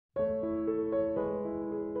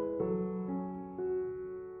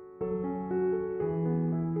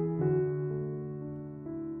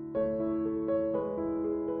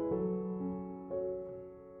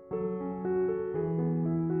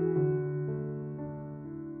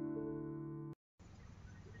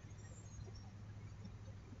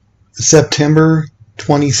September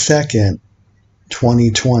 22nd,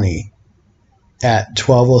 2020 at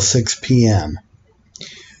 12:06 p.m.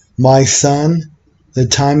 My son, the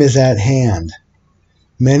time is at hand.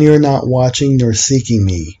 Many are not watching nor seeking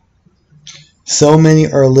me. So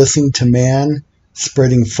many are listening to man,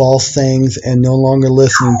 spreading false things, and no longer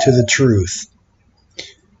listening to the truth.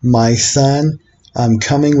 My son, I'm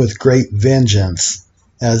coming with great vengeance,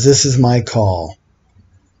 as this is my call.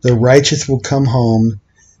 The righteous will come home,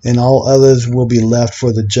 and all others will be left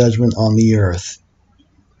for the judgment on the earth.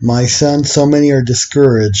 My son, so many are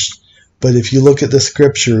discouraged, but if you look at the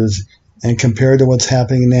scriptures and compare to what's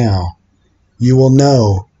happening now, you will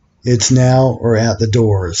know it's now or at the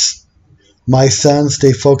doors. My son,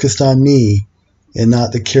 stay focused on me and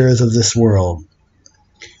not the cares of this world.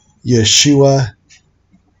 Yeshua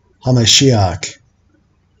HaMashiach.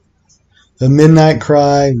 The midnight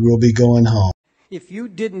cry will be going home. If you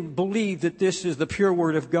didn't believe that this is the pure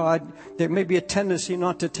Word of God, there may be a tendency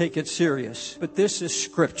not to take it serious. But this is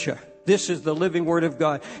Scripture. This is the living Word of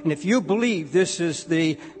God. And if you believe this is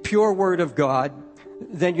the pure Word of God,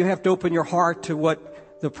 then you have to open your heart to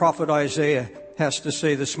what the prophet Isaiah has to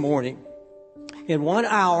say this morning. In 1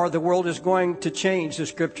 hour, the world is going to change, the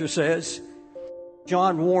Scripture says.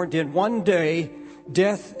 John warned, in one day,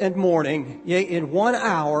 death and mourning, yea, in 1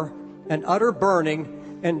 hour, an utter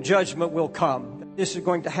burning and judgment will come. This is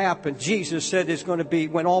going to happen. Jesus said it's going to be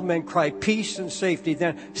when all men cry peace and safety,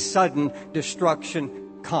 then sudden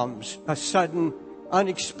destruction comes. A sudden,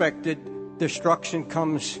 unexpected destruction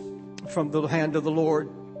comes from the hand of the Lord.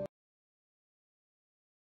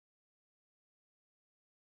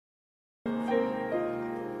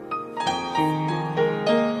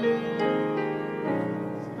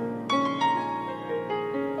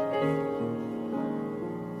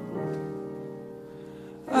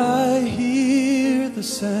 The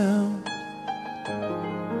sound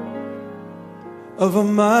of a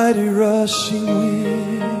mighty rushing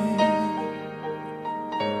wind.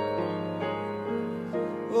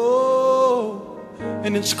 Oh,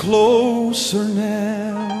 and it's closer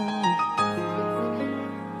now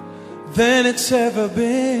than it's ever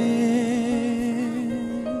been.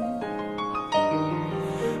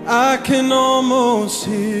 I can almost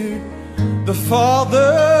hear the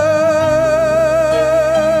Father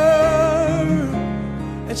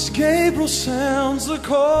as Gabriel sounds the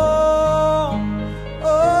call.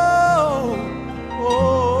 Oh,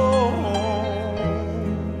 oh,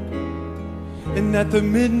 and at the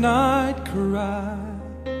midnight cry,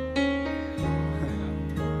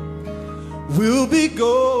 we'll be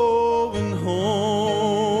going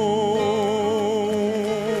home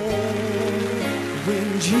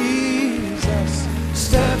when Jesus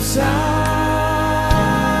steps out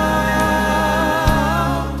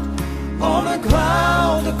on a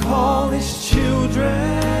cloud to call his children.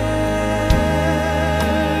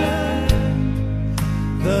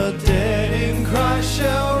 The dead in Christ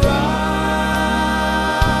shall rise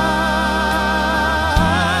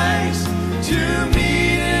to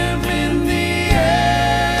meet him in the air,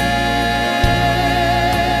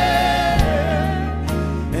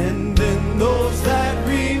 and then those that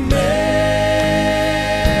remain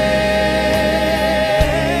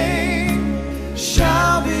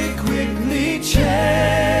shall be quickly changed,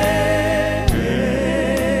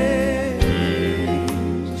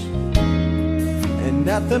 and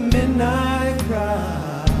at the midnight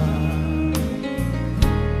cry,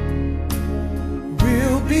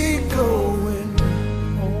 we'll be going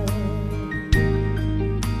home.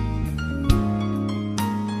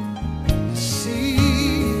 See,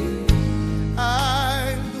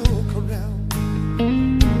 I look around,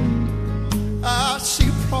 I see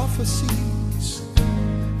prophecies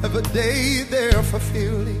of a day they're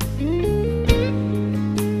fulfilling.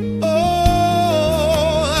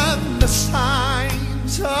 Oh, and the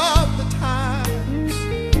signs of the times,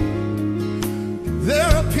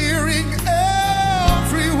 they're appearing everywhere.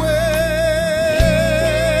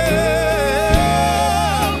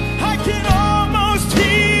 I can almost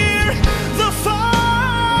hear the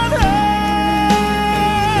Father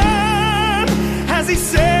as he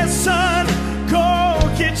says, son, go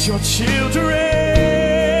get your children.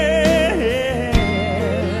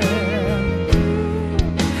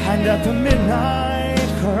 And at the midnight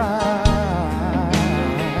cry,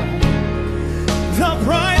 the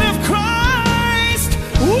bride of Christ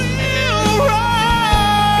will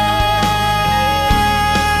rise.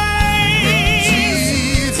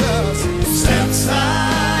 Jesus steps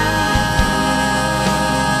out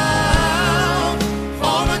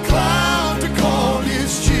on a cloud to call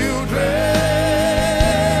his children.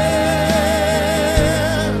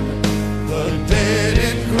 The dead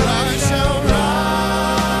in Christ shall rise.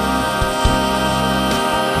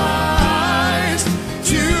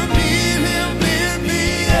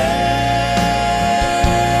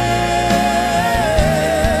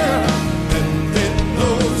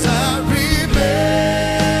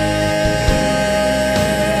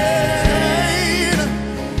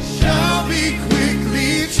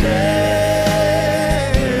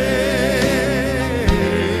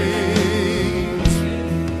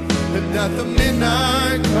 at the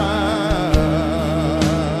midnight cry.